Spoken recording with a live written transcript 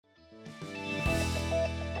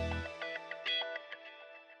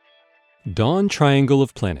Dawn Triangle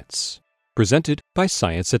of Planets, presented by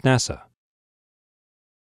Science at NASA.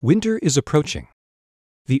 Winter is approaching.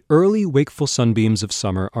 The early wakeful sunbeams of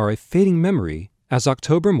summer are a fading memory as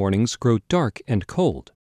October mornings grow dark and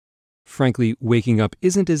cold. Frankly, waking up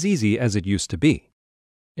isn't as easy as it used to be.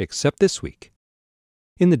 Except this week.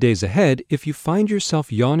 In the days ahead, if you find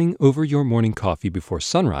yourself yawning over your morning coffee before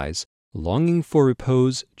sunrise, longing for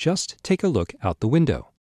repose, just take a look out the window.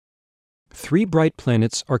 3 bright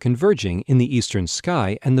planets are converging in the eastern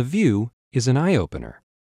sky, and the view is an eye-opener.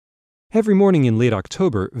 Every morning in late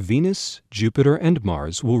October, Venus, Jupiter, and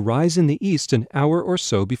Mars will rise in the east an hour or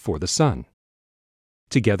so before the Sun.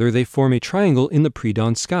 Together they form a triangle in the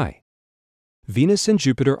pre-dawn sky. Venus and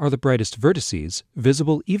Jupiter are the brightest vertices,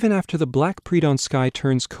 visible even after the black pre-dawn sky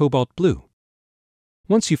turns cobalt blue.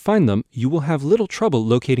 Once you find them, you will have little trouble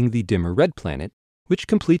locating the dimmer red planet, which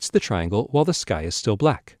completes the triangle while the sky is still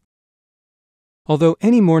black. Although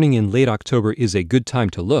any morning in late October is a good time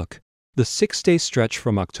to look, the 6-day stretch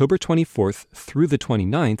from October 24th through the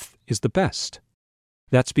 29th is the best.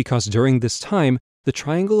 That's because during this time, the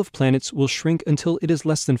triangle of planets will shrink until it is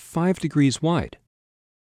less than 5 degrees wide.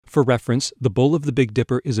 For reference, the bowl of the Big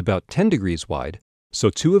Dipper is about 10 degrees wide, so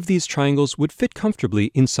 2 of these triangles would fit comfortably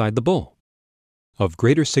inside the bowl. Of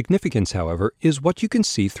greater significance, however, is what you can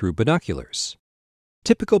see through binoculars.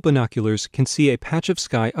 Typical binoculars can see a patch of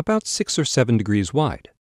sky about 6 or 7 degrees wide.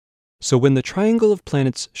 So when the triangle of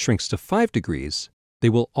planets shrinks to 5 degrees, they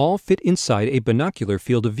will all fit inside a binocular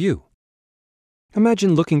field of view.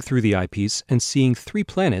 Imagine looking through the eyepiece and seeing 3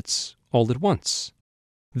 planets all at once.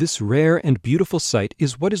 This rare and beautiful sight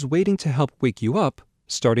is what is waiting to help wake you up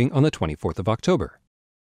starting on the 24th of October.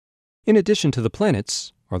 In addition to the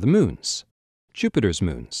planets are the moons, Jupiter's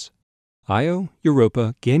moons, Io,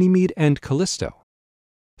 Europa, Ganymede, and Callisto.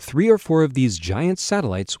 3 or 4 of these giant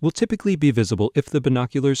satellites will typically be visible if the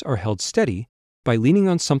binoculars are held steady by leaning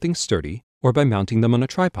on something sturdy or by mounting them on a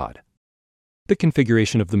tripod. The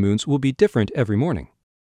configuration of the moons will be different every morning.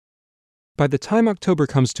 By the time October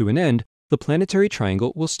comes to an end, the planetary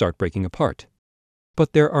triangle will start breaking apart.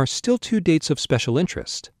 But there are still 2 dates of special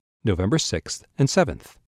interest, November 6th and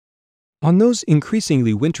 7th. On those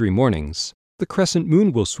increasingly wintry mornings, the crescent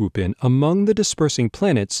moon will swoop in among the dispersing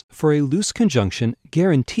planets for a loose conjunction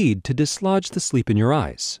guaranteed to dislodge the sleep in your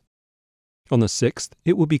eyes. On the 6th,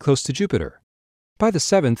 it will be close to Jupiter. By the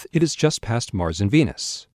 7th, it is just past Mars and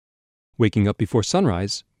Venus. Waking up before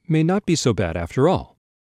sunrise may not be so bad after all.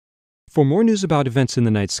 For more news about events in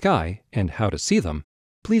the night sky and how to see them,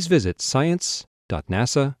 please visit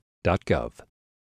science.nasa.gov.